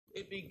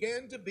it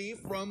began to be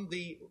from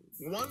the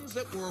ones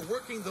that were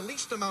working the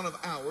least amount of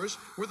hours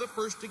were the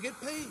first to get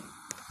paid.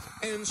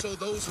 And so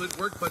those who had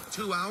worked but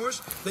 2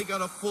 hours, they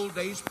got a full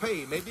day's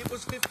pay. Maybe it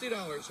was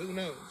 $50, who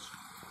knows?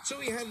 So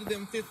he handed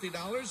them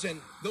 $50,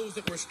 and those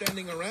that were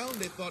standing around,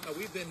 they thought, oh,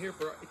 we've been here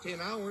for 10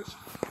 hours,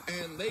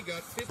 and they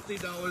got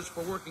 $50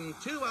 for working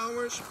 2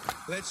 hours.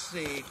 Let's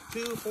see,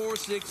 2, 4,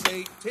 6,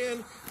 8,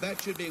 10.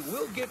 That should be,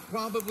 we'll get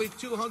probably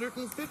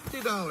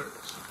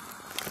 $250.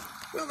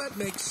 Well, that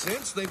makes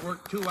sense. They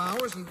worked 2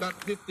 hours and got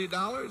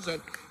 $50,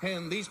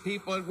 and these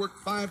people had worked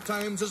 5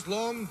 times as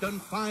long, done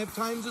 5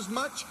 times as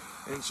much,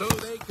 and so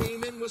they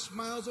came in with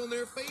smiles on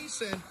their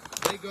face, and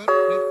they got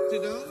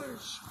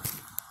 $50.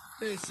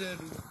 They said,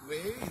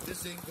 hey,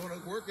 this ain't going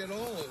to work at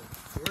all.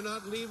 We're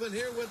not leaving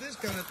here with this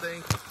kind of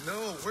thing.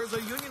 No, where's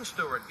a union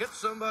steward? Get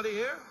somebody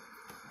here.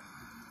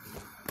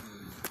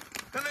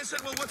 And they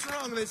said, well, what's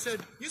wrong? And they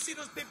said, you see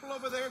those people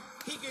over there?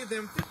 He gave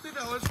them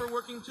 $50 for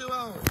working 2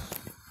 hours.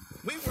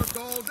 We worked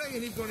all day,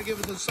 and he's going to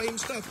give us the same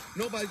stuff.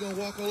 Nobody's going to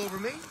walk all over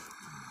me.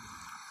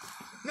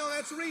 No,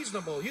 that's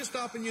reasonable. You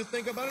stop and you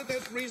think about it,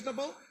 that's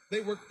reasonable. They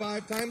work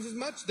 5 times as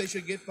much. They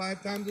should get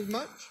 5 times as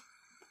much.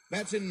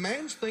 That's in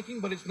man's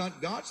thinking, but it's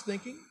not God's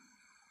thinking.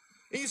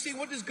 And you see,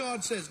 what does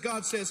God say?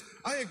 God says,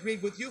 I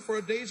agreed with you for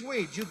a day's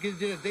wage. You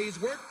did a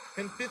day's work,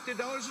 and $50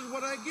 is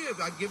what I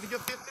give. I give you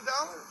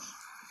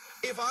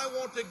 $50. If I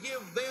want to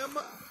give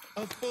them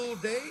a full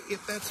day,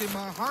 if that's in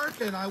my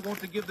heart, and I want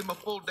to give them a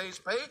full day's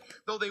pay,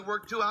 though they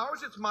work 2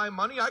 hours, it's my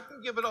money. I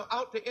can give it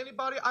out to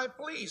anybody I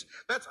please.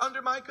 That's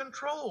under my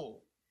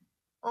control.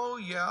 Oh,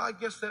 yeah, I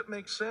guess that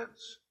makes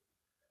sense.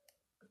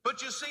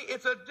 But you see,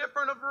 it's a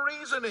different of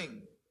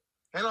reasoning.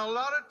 And a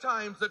lot of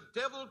times the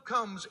devil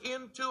comes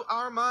into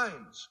our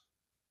minds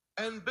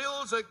and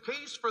builds a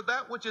case for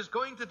that which is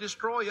going to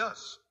destroy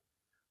us.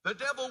 The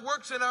devil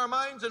works in our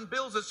minds and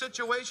builds a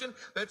situation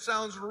that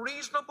sounds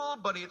reasonable,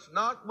 but it's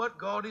not what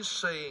God is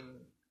saying.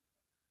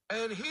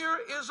 And here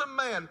is a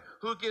man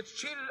who gets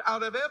cheated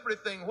out of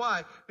everything.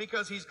 Why?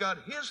 Because he's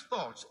got his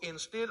thoughts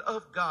instead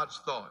of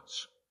God's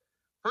thoughts.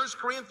 1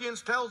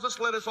 Corinthians tells us,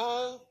 let us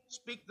all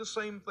speak the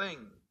same thing.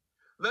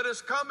 Let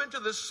us come into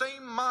the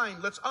same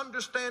mind. Let's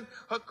understand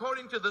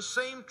according to the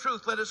same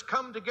truth. Let us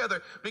come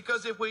together.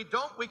 Because if we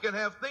don't, we can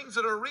have things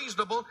that are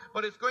reasonable,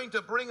 but it's going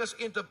to bring us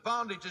into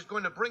bondage. It's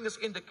going to bring us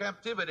into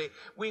captivity.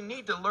 We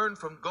need to learn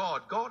from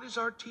God. God is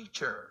our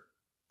teacher.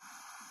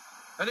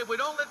 And if we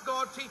don't let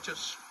God teach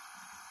us,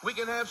 we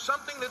can have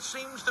something that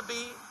seems to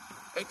be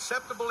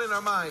acceptable in our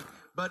mind,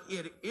 but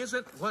it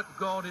isn't what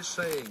God is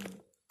saying.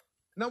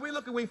 Now we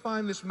look and we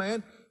find this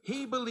man.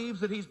 He believes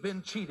that he's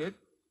been cheated.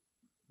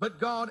 But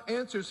God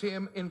answers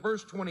him in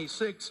verse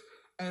 26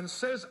 and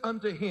says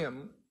unto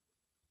him,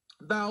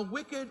 thou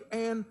wicked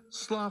and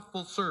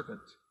slothful servant.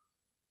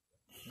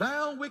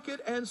 Thou wicked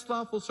and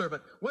slothful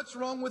servant. What's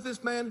wrong with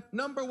this man?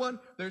 Number one,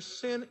 there's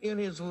sin in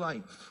his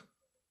life.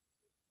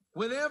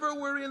 Whenever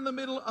we're in the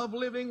middle of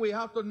living, we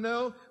have to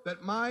know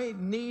that my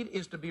need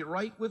is to be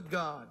right with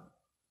God.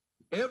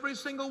 Every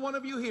single one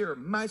of you here,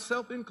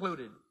 myself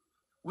included,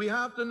 we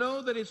have to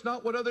know that it's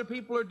not what other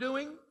people are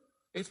doing.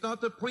 It's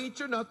not the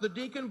preacher, not the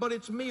deacon, but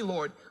it's me,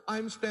 Lord.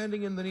 I'm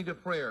standing in the need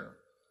of prayer.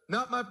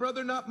 Not my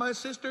brother, not my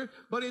sister,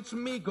 but it's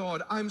me,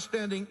 God. I'm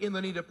standing in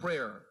the need of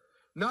prayer.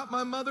 Not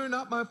my mother,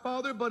 not my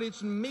father, but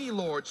it's me,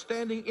 Lord,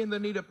 standing in the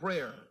need of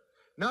prayer.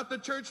 Not the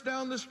church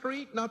down the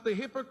street, not the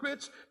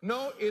hypocrites.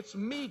 No, it's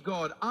me,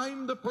 God.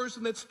 I'm the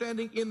person that's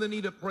standing in the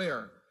need of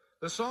prayer.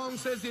 The song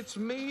says, it's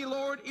me,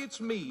 Lord,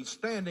 it's me,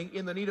 standing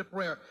in the need of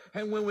prayer.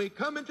 And when we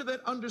come into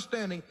that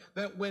understanding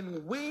that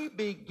when we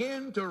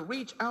begin to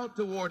reach out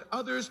toward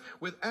others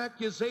with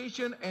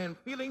accusation and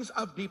feelings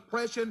of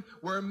depression,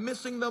 we're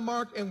missing the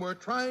mark and we're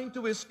trying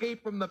to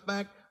escape from the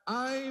fact,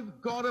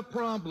 I've got a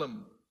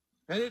problem.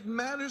 And it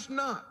matters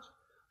not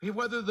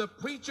whether the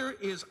preacher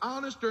is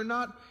honest or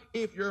not.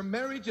 If your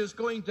marriage is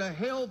going to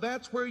hell,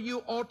 that's where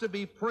you ought to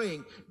be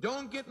praying.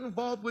 Don't get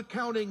involved with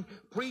counting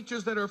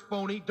preachers that are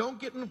phony. Don't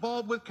get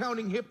involved with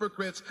counting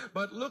hypocrites.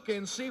 But look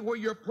and see where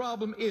your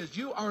problem is.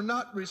 You are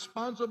not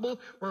responsible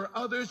for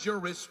others. You're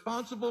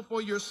responsible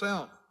for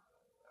yourself.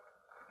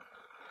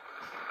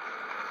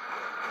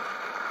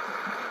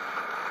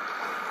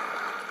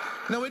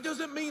 Now, it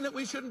doesn't mean that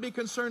we shouldn't be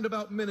concerned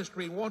about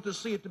ministry and want to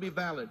see it to be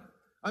valid.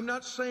 I'm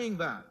not saying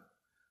that.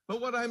 But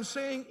what I'm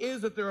saying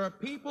is that there are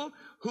people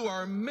who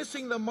are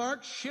missing the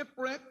mark,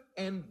 shipwrecked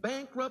and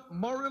bankrupt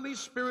morally,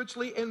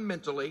 spiritually, and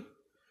mentally,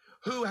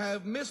 who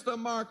have missed the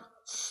mark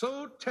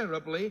so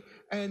terribly,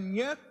 and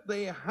yet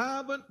they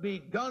haven't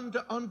begun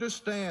to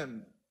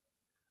understand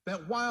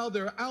that while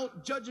they're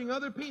out judging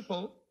other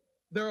people,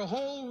 their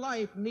whole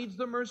life needs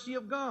the mercy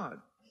of God.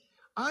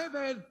 I've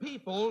had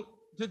people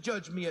to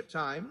judge me at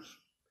times.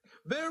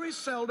 Very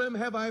seldom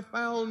have I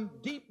found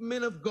deep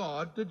men of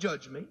God to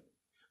judge me.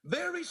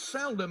 Very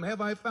seldom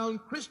have I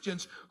found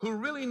Christians who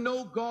really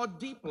know God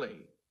deeply.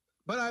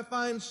 But I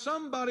find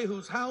somebody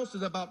whose house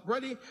is about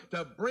ready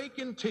to break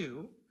in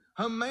two,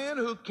 a man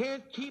who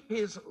can't keep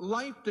his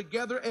life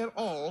together at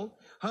all,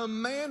 a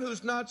man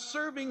who's not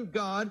serving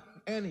God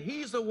and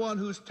he's the one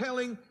who's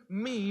telling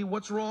me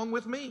what's wrong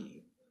with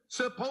me.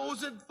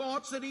 Supposed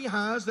thoughts that he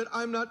has that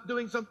I'm not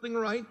doing something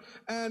right,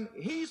 and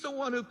he's the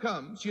one who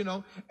comes,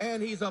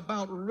 and he's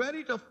about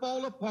ready to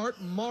fall apart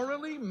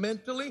morally,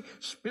 mentally,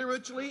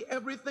 spiritually,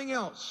 everything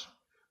else.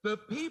 The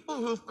people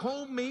who've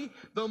combed me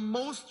the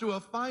most through a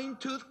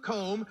fine-tooth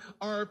comb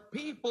are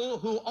people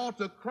who ought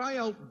to cry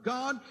out,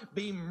 God,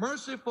 be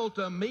merciful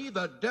to me.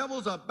 The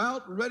devil's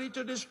about ready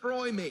to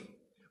destroy me.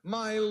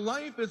 My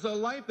life is a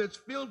life that's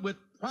filled with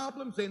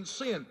problems and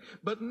sin.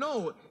 But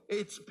no,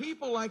 it's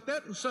people like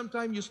that, and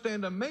sometimes you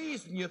stand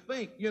amazed and you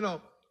think,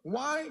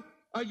 why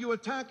are you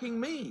attacking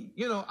me?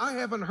 I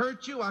haven't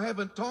hurt you. I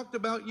haven't talked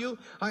about you.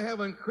 I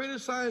haven't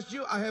criticized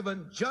you. I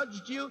haven't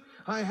judged you.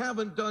 I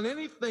haven't done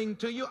anything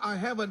to you. I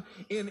haven't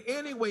in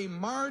any way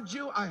marred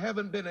you. I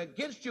haven't been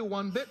against you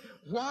one bit.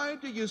 Why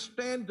do you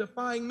stand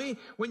defying me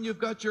when you've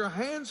got your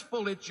hands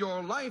full? It's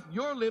your life.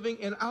 You're living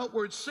in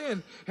outward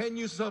sin, and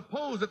you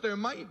suppose that there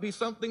might be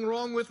something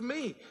wrong with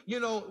me.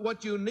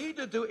 What you need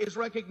to do is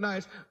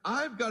recognize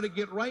I've got to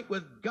get right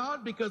with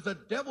God because the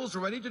devil's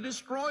ready to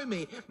destroy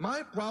me.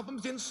 My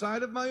problem's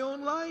inside of my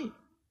own life.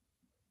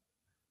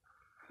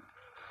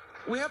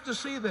 We have to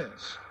see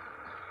this.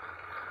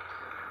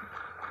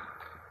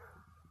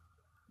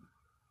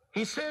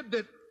 He said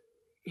that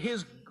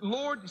his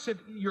Lord said,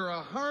 you're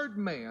a hard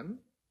man.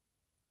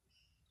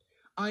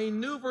 I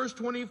knew, verse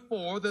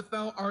 24, that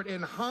thou art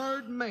an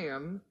hard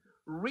man,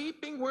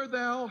 reaping where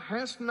thou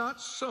hast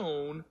not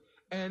sown,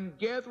 and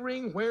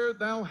gathering where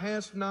thou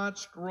hast not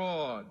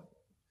strawed.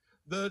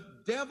 The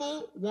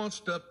devil wants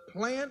to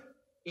plant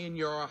in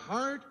your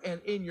heart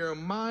and in your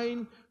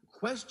mind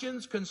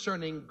questions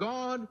concerning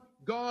God,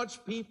 God's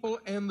people,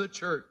 and the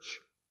church.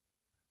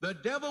 The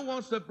devil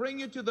wants to bring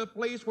you to the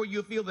place where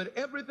you feel that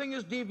everything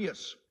is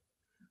devious,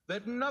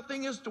 that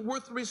nothing is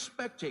worth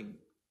respecting,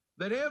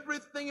 that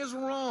everything is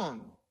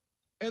wrong.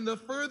 And the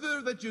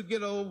further that you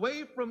get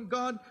away from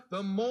God,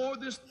 the more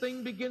this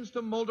thing begins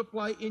to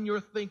multiply in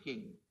your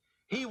thinking.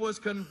 He was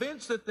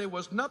convinced that there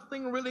was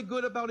nothing really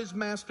good about his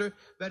master,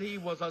 that he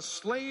was a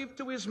slave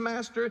to his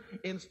master,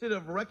 instead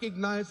of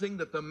recognizing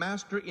that the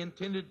master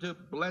intended to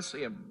bless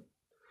him.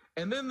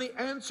 And then the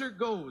answer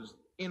goes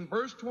in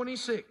verse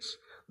 26,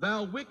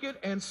 thou wicked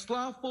and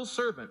slothful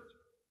servant.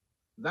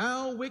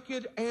 Thou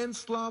wicked and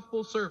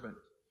slothful servant.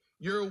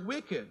 You're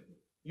wicked.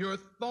 Your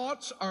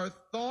thoughts are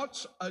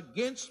thoughts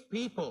against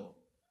people.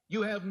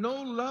 You have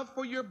no love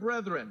for your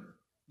brethren.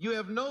 You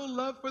have no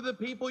love for the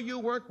people you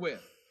work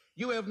with.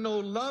 You have no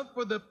love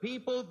for the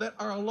people that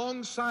are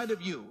alongside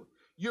of you.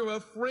 You're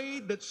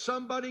afraid that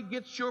somebody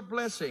gets your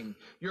blessing.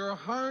 Your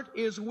heart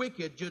is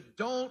wicked. You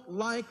don't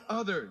like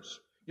others.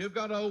 You've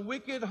got a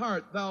wicked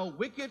heart, thou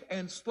wicked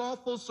and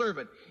slothful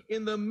servant.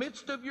 In the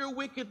midst of your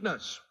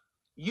wickedness,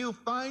 you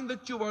find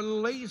that you are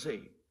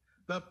lazy.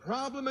 The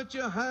problem that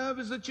you have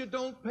is that you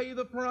don't pay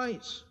the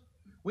price.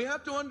 We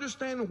have to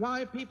understand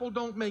why people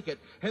don't make it.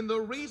 And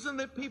the reason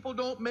that people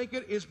don't make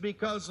it is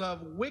because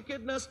of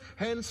wickedness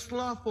and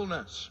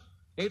slothfulness.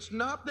 It's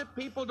not that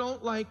people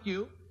don't like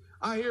you.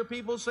 I hear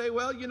people say,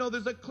 well,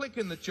 there's a clique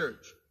in the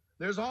church.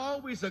 There's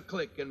always a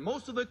clique, and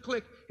most of the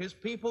clique is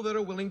people that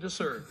are willing to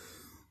serve.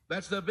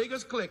 That's the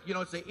biggest clique.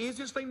 It's the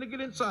easiest thing to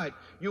get inside.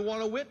 You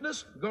want to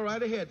witness? Go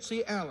right ahead.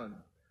 See Alan.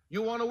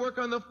 You want to work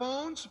on the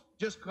phones?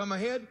 Just come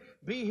ahead.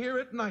 Be here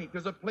at night.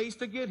 There's a place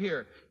to get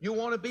here. You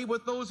want to be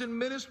with those in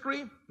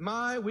ministry?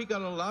 We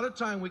got a lot of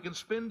time we can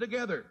spend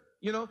together,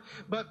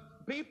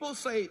 But people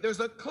say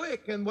there's a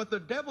clique, and what the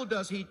devil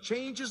does, he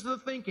changes the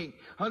thinking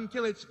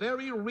until it's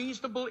very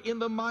reasonable in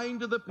the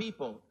mind of the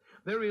people.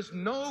 There is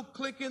no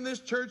clique in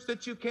this church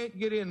that you can't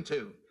get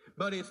into,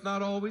 but it's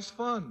not always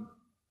fun.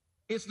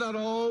 It's not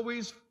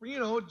always,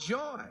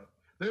 joy.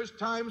 There's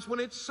times when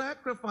it's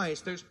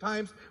sacrifice. There's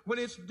times when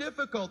it's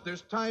difficult.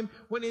 There's time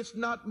when it's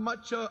not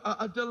much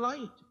a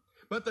delight.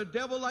 But the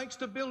devil likes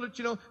to build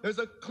it. There's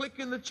a clique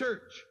in the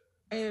church.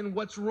 And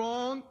what's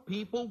wrong?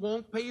 People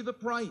won't pay the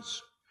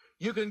price.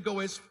 You can go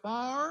as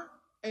far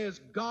as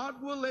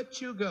God will let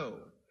you go.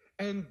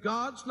 And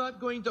God's not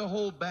going to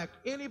hold back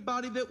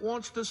anybody that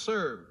wants to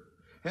serve.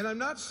 And I'm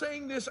not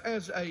saying this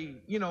as a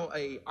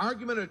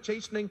argument or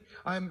chastening.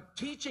 I'm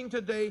teaching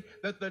today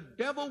that the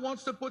devil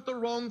wants to put the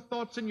wrong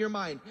thoughts in your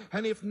mind.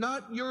 And if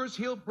not yours,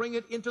 he'll bring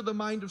it into the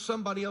mind of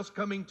somebody else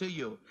coming to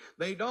you.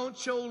 They don't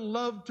show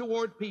love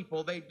toward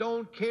people. They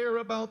don't care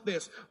about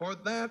this or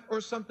that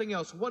or something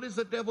else. What is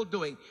the devil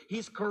doing?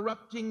 He's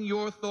corrupting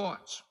your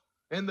thoughts.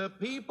 And the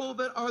people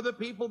that are the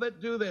people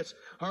that do this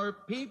are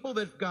people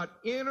that've got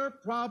inner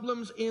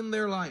problems in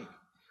their life.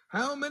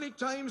 How many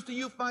times do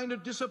you find a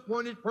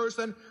disappointed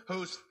person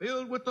who's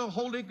filled with the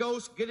Holy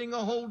Ghost, getting a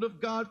hold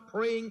of God,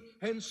 praying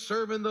and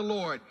serving the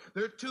Lord?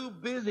 They're too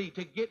busy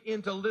to get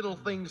into little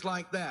things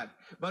like that.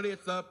 But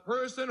it's the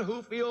person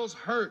who feels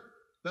hurt,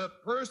 the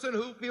person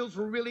who feels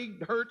really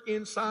hurt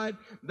inside,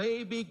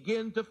 they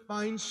begin to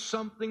find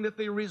something that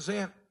they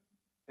resent.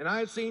 And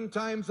I've seen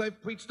times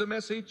I've preached a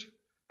message,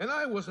 and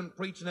I wasn't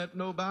preaching at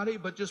nobody,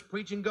 but just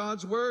preaching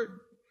God's word.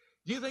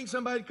 Do you think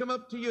somebody'd come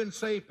up to you and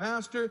say,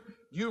 Pastor,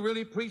 you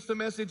really preached the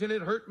message and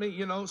it hurt me?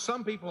 You know,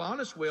 some people,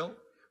 honest, will,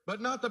 but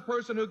not the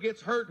person who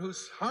gets hurt,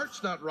 whose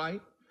heart's not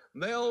right.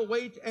 They'll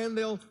wait and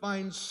they'll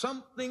find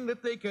something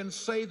that they can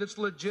say that's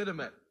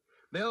legitimate.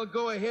 They'll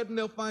go ahead and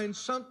they'll find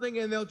something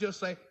and they'll just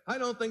say, I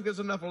don't think there's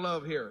enough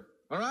love here.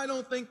 Or I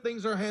don't think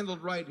things are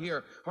handled right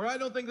here. Or I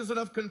don't think there's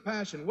enough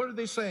compassion. What are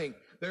they saying?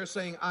 They're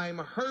saying, I'm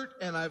hurt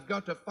and I've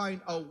got to find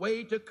a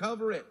way to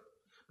cover it.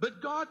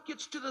 But God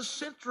gets to the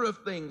center of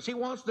things. He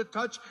wants to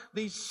touch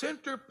the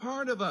center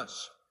part of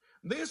us.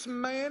 This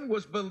man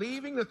was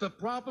believing that the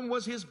problem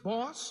was his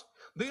boss.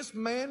 This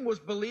man was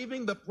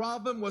believing the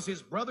problem was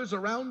his brothers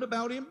around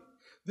about him.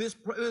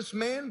 This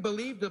man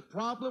believed the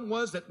problem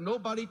was that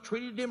nobody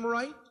treated him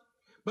right.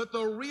 But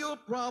the real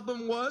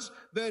problem was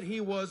that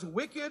he was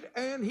wicked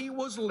and he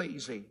was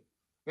lazy.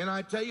 And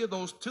I tell you,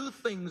 those two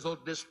things will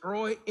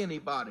destroy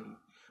anybody.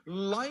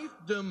 Life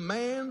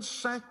demands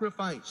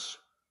sacrifice.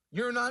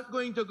 You're not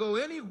going to go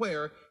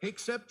anywhere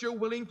except you're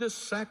willing to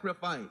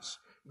sacrifice.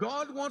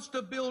 God wants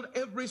to build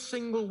every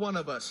single one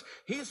of us.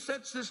 He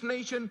sets this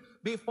nation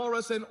before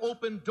us an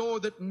open door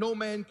that no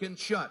man can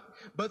shut.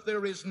 But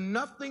there is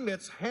nothing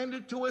that's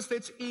handed to us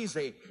that's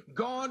easy.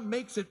 God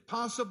makes it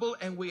possible,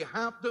 and we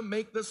have to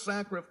make the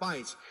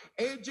sacrifice.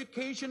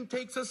 Education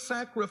takes a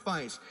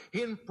sacrifice.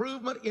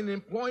 Improvement in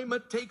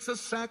employment takes a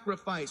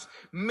sacrifice.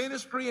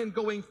 Ministry and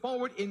going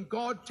forward in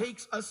God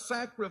takes a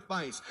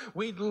sacrifice.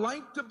 We'd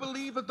like to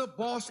believe that the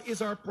boss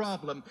is our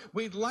problem.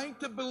 We'd like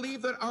to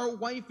believe that our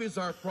wife is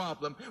our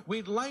problem.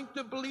 We'd like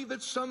to believe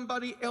that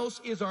somebody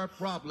else is our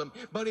problem.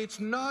 But it's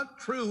not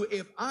true.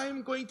 If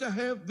I'm going to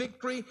have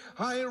victory,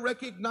 I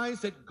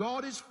recognize that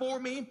God is for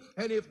me,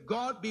 and if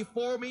God be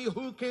for me,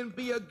 who can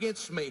be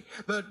against me?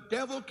 The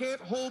devil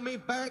can't hold me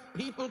back.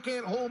 People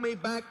can't hold me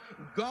back.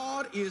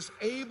 God is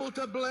able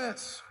to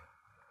bless.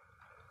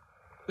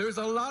 There's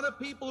a lot of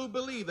people who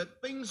believe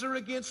that things are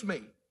against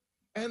me,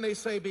 and they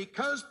say,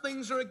 because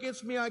things are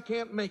against me, I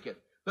can't make it.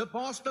 The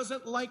boss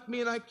doesn't like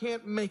me and I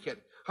can't make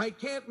it. I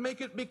can't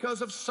make it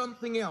because of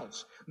something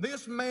else.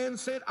 This man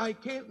said, I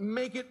can't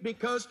make it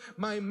because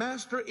my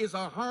master is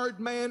a hard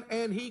man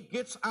and he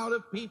gets out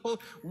of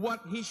people what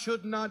he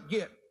should not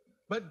get.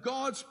 But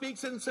God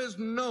speaks and says,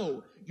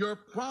 no, your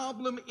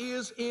problem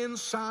is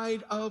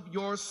inside of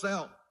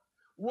yourself.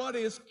 What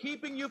is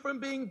keeping you from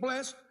being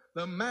blessed?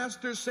 The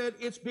master said,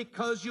 it's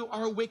because you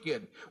are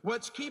wicked.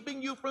 What's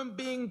keeping you from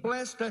being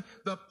blessed?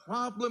 The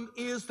problem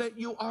is that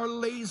you are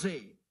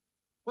lazy.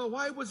 Well,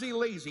 why was he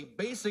lazy?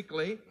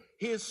 Basically,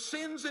 his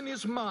sins in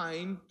his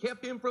mind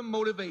kept him from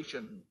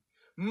motivation.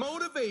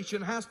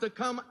 Motivation has to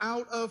come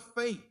out of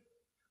faith.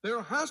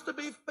 There has to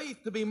be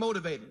faith to be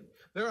motivated.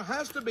 There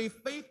has to be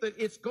faith that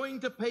it's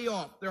going to pay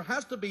off. There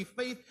has to be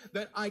faith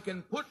that I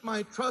can put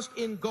my trust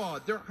in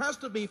God. There has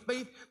to be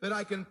faith that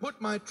I can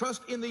put my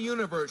trust in the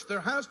universe. There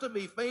has to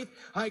be faith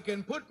I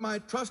can put my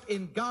trust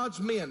in God's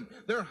men.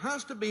 There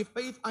has to be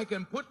faith I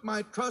can put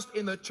my trust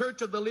in the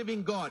church of the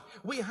living God.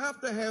 We have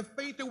to have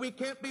faith or we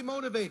can't be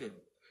motivated.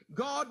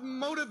 God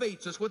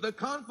motivates us with the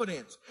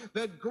confidence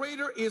that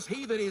greater is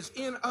he that is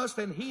in us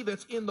than he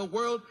that's in the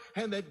world,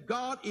 and that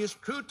God is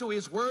true to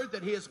his word,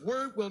 that his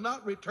word will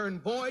not return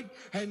void.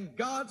 And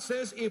God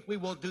says if we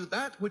will do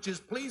that which is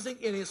pleasing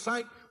in his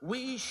sight,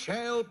 we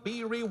shall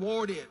be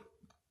rewarded.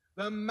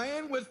 The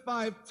man with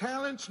 5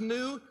 talents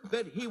knew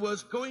that he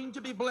was going to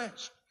be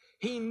blessed.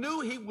 He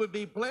knew he would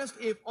be blessed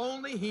if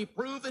only he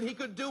proved that he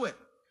could do it.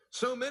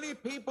 So many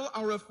people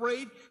are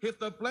afraid if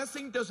the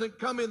blessing doesn't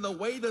come in the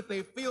way that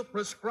they feel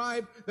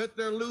prescribed, that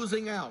they're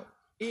losing out.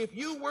 If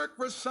you work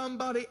for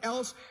somebody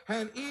else,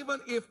 and even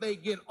if they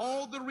get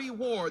all the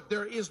reward,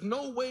 there is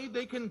no way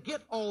they can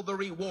get all the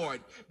reward,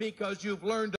 because you've learned